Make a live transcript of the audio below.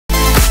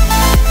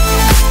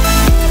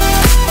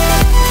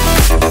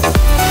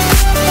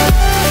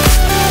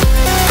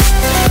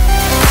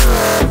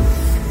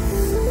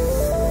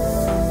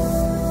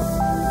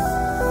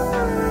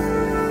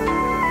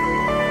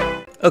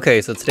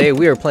Okay, so today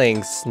we are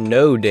playing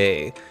Snow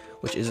Day,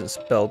 which isn't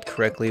spelled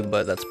correctly,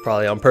 but that's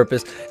probably on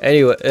purpose.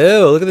 Anyway,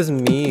 ew, look at this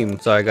meme.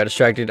 Sorry, I got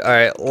distracted. All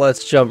right,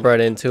 let's jump right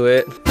into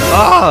it.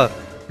 Ah,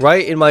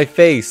 right in my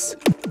face.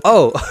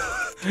 Oh,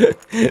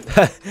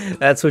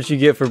 that's what you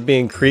get for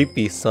being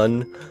creepy,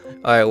 son.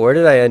 All right, where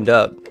did I end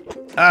up?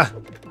 Ah,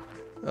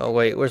 oh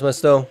wait, where's my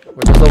snow?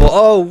 Where's my snowball?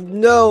 Oh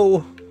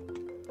no.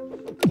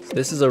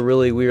 This is a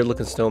really weird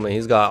looking snowman.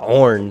 He's got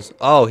horns.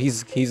 Oh,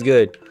 he's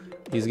good.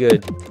 He's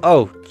good.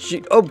 Oh,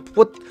 gee. Oh,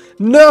 what?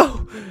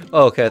 No!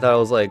 Oh, okay, I thought I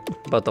was like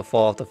about to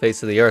fall off the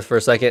face of the earth for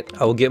a second.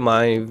 I will get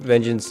my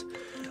vengeance.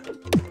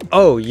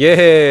 Oh,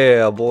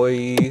 yeah,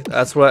 boy.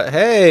 That's what.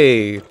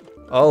 Hey!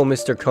 Oh,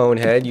 Mr.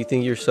 Conehead, you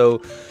think you're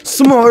so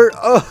smart?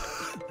 Oh,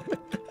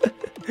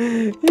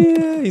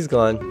 yeah, he's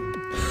gone.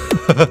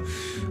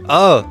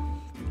 Oh,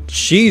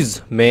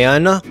 jeez,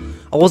 man. I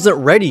wasn't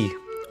ready.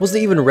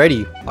 Wasn't even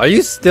ready. Are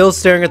you still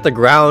staring at the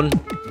ground?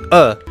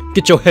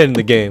 Get your head in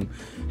the game.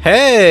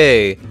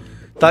 Hey!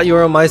 Thought you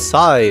were on my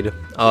side.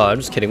 Oh, I'm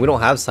just kidding. We don't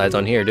have sides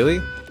on here, do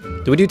we?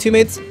 Do we do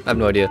teammates? I have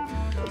no idea.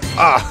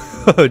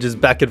 Ah! Just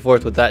back and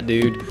forth with that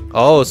dude.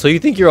 Oh, so you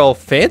think you're all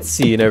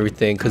fancy and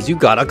everything because you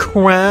got a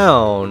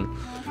crown.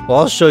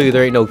 Well, I'll show you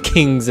there ain't no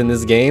kings in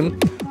this game.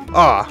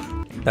 Ah!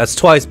 That's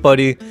twice,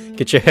 buddy.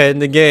 Get your head in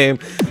the game.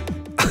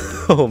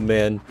 Oh,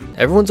 man.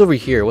 Everyone's over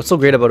here. What's so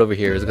great about over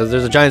here is because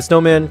there's a giant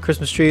snowman,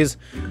 Christmas trees.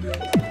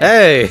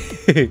 Hey!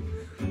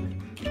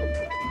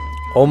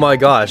 Oh my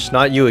gosh,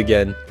 not you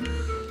again.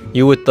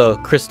 You with the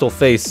crystal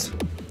face.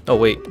 Oh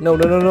wait, no.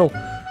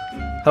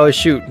 How do I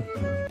shoot?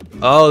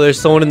 Oh, there's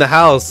someone in the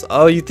house.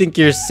 Oh, you think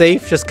you're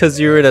safe just because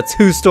you're in a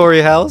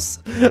 2-story house?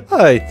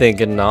 I think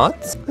not.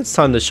 It's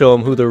time to show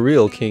him who the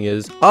real king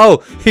is.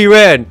 Oh, he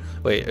ran.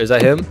 Wait, is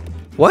that him?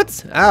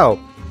 What? Ow.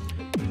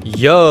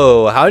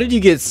 Yo, how did you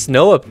get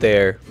snow up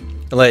there?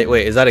 Like,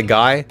 wait, is that a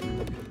guy?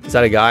 Is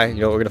that a guy? You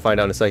know, we're gonna find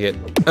out in a second.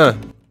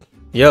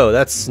 Yo,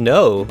 that's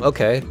snow.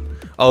 Okay.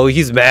 Oh,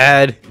 he's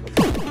mad.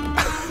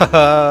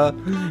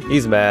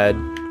 He's mad.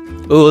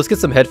 Ooh, let's get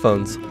some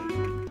headphones.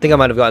 I think I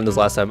might have gotten this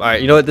last time. All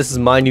right, you know what? This is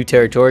my new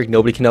territory.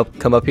 Nobody can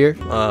come up here.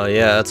 Oh,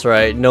 yeah, that's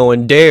right. No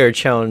one dare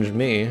challenge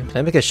me. Can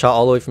I make a shot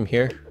all the way from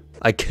here?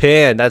 I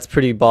can. That's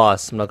pretty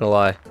boss. I'm not gonna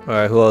lie. All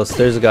right, who else?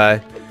 There's a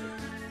guy.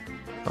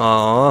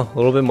 Aw, a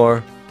little bit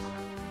more.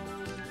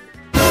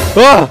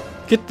 Ah!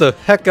 Get the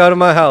heck out of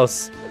my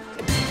house.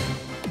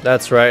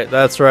 That's right.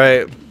 That's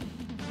right.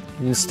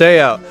 Stay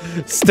out.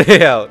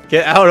 Stay out.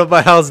 Get out of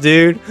my house,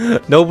 dude.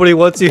 Nobody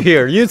wants you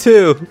here. You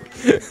too.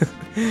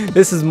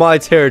 This is my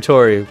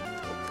territory.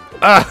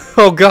 Ah,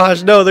 oh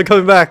gosh, no, they're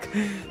coming back.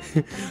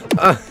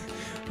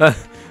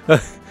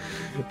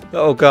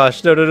 Oh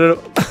gosh, no.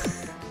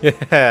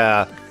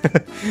 Yeah.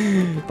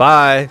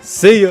 Bye.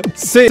 See ya.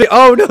 See ya.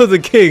 Oh no, the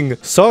king.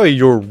 Sorry,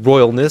 your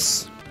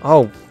royalness.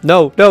 Oh,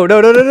 no.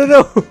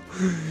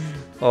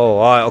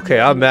 Oh, okay,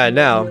 I'm mad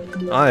now.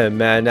 I am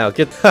mad now.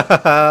 Get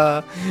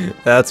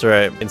That's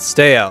right. And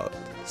stay out.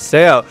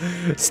 Stay out.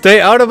 Stay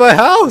out of my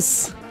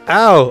house!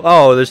 Ow!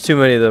 Oh, there's too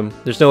many of them.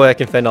 There's no way I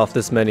can fend off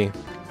this many.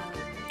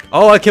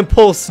 Oh, I can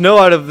pull snow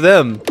out of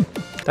them.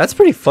 That's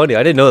pretty funny.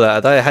 I didn't know that.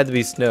 I thought it had to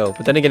be snow.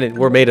 But then again,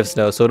 we're made of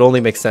snow, so it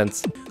only makes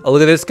sense. Oh,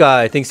 look at this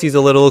guy. Thinks he's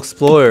a little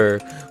explorer.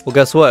 Well,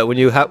 guess what?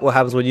 What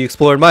happens when you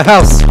explore in my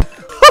house?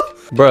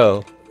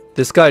 Bro,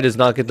 this guy does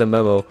not get the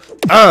memo.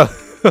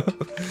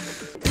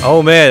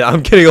 Oh man,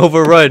 I'm getting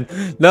overrun.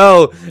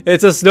 No,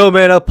 it's a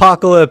snowman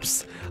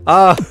apocalypse.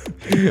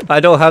 I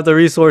don't have the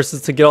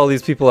resources to get all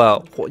these people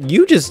out.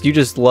 You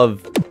just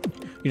love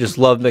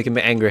making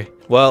me angry.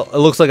 Well, it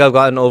looks like I've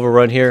gotten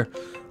overrun here.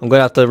 I'm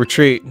gonna have to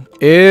retreat.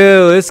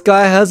 Ew, this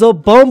guy has a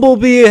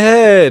bumblebee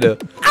head.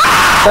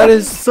 That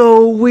is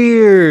so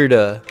weird.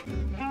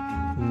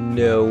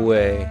 No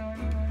way.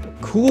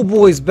 Cool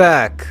Boy's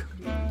back.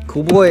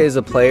 Cool Boy is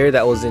a player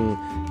that was in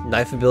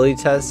knife ability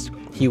test.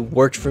 He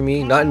worked for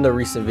me, not in the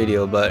recent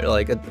video, but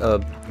like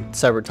a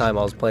separate time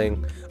I was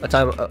playing.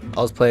 I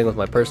was playing with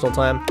my personal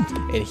time,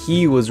 and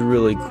he was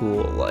really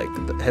cool. Like,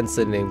 hence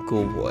the name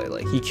Cool Boy.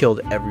 Like, he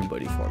killed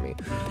everybody for me.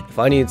 If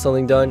I needed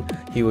something done,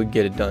 he would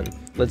get it done.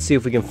 Let's see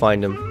if we can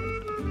find him.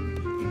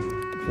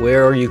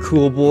 Where are you,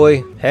 Cool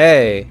Boy?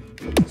 Hey,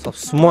 stop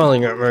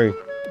smiling at me.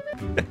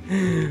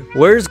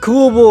 Where's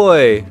Cool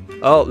Boy?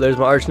 Oh, there's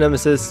my arch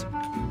nemesis.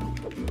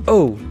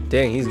 Oh,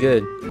 dang, he's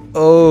good.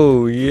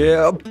 Oh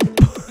yeah.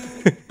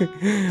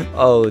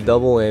 Oh,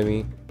 double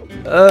whammy.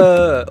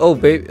 Oh,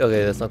 baby.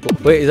 Okay, that's not cool.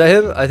 Wait, is that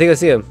him? I think I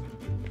see him.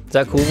 Is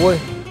that Cool Boy?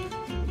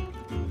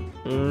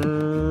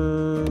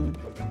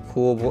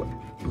 Cool Boy.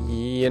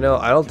 You know,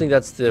 I don't think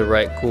that's the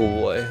right Cool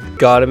Boy.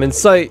 Got him in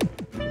sight.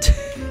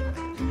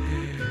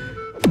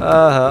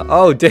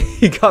 Oh, dang,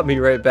 he got me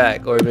right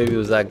back. Or maybe it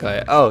was that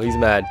guy. Oh, he's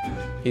mad.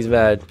 He's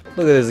mad.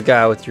 Look at this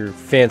guy with your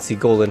fancy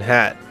golden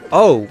hat.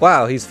 Oh,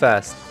 wow, he's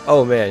fast.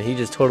 Oh, man, he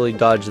just totally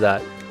dodged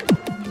that.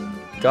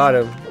 Got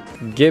him.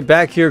 Get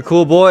back here,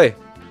 Cool Boy.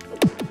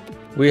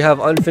 We have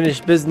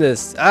unfinished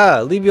business.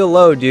 Leave you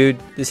alone, dude.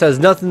 This has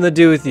nothing to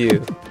do with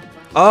you.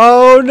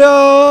 Oh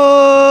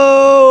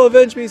no!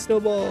 Avenge me,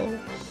 Snowball.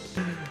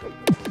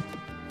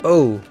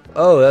 Oh,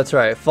 Oh, that's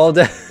right. Fall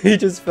down. He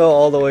just fell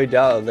all the way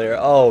down there.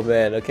 Oh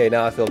man. Okay,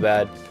 now I feel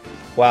bad.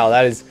 Wow,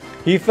 that is.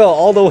 He fell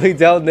all the way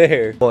down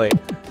there. Point.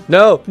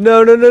 No,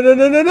 no, no, no, no,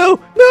 no, no, no,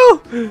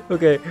 no.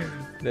 Okay.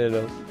 No,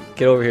 no, no.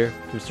 Get over here,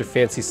 Mr.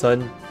 Fancy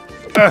Son.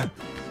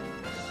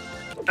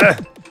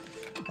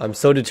 I'm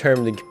so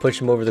determined to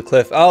push him over the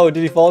cliff. Oh,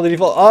 did he fall? Did he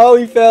fall? Oh,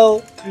 he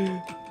fell.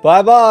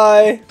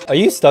 Bye-bye. Are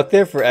you stuck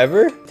there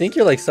forever? I think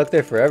you're like stuck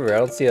there forever. I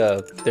don't see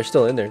a... They're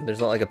still in there. There's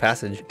not like a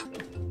passage.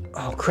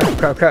 Oh, crap,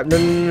 crap, crap. No,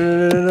 no,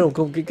 no, no, no, no.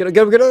 Go, get him,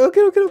 get him, get him,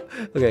 get him, get him.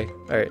 Okay,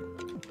 all right.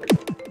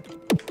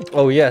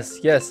 Oh, yes,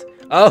 yes.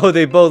 Oh,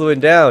 they both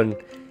went down.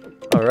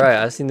 All right,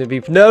 I seem to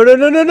be... No, no,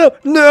 no, no, no,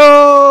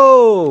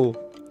 no!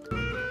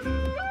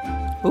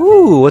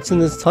 Ooh, what's in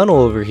this tunnel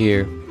over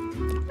here?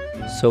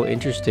 So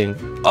interesting.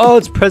 Oh,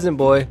 it's Present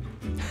Boy.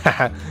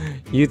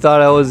 You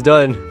thought I was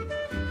done.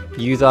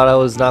 You thought I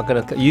was not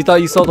gonna... You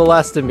thought you saw the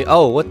last of me.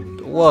 Oh, what?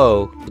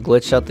 Whoa.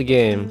 Glitched out the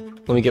game.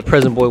 Let me get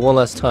Present Boy one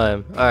last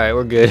time. Alright,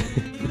 we're good.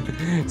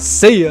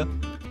 See ya!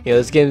 Yeah,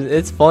 this game,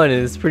 it's fun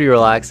and it's pretty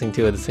relaxing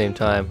too at the same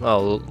time.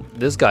 Oh,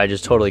 this guy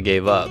just totally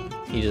gave up.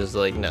 He just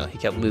like, no, he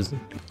kept losing.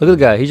 Look at the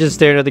guy. He's just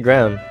staring at the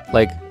ground.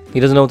 Like, he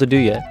doesn't know what to do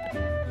yet.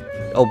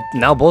 Oh,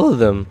 now both of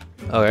them.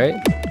 Alright.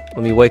 Let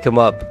me wake him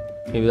up.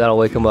 Maybe that'll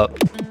wake him up.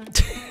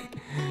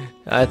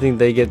 I think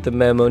they get the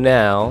memo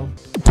now.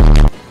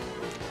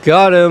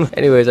 Got him!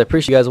 Anyways, I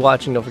appreciate you guys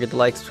watching. Don't forget to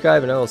like,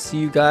 subscribe, and I will see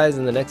you guys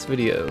in the next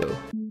video.